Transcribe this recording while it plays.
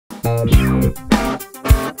Hey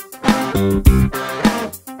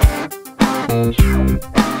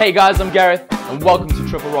guys, I'm Gareth and welcome to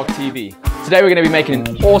Triple Rock TV. Today we're going to be making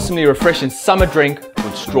an awesomely refreshing summer drink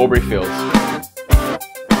with strawberry fields.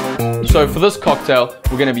 So for this cocktail,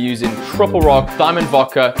 we're going to be using Triple Rock Diamond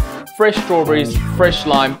Vodka, fresh strawberries, fresh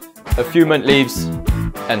lime, a few mint leaves,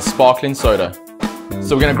 and sparkling soda.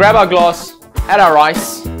 So we're going to grab our glass, add our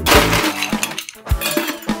ice.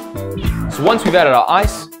 So once we've added our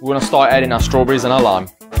ice, we're going to start adding our strawberries and our lime.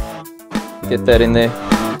 Get that in there.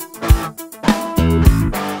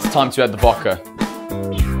 It's time to add the vodka.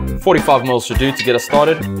 45 ml should do to get us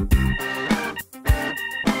started.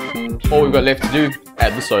 All we've got left to do,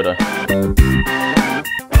 add the soda.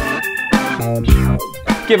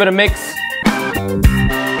 Give it a mix.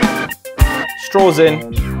 Straws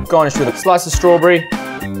in, garnish with a slice of strawberry,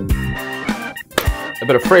 a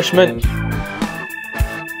bit of fresh mint,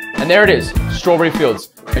 and there it is, strawberry fields.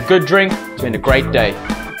 A good drink to end a great day.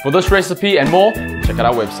 For this recipe and more, check out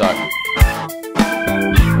our website.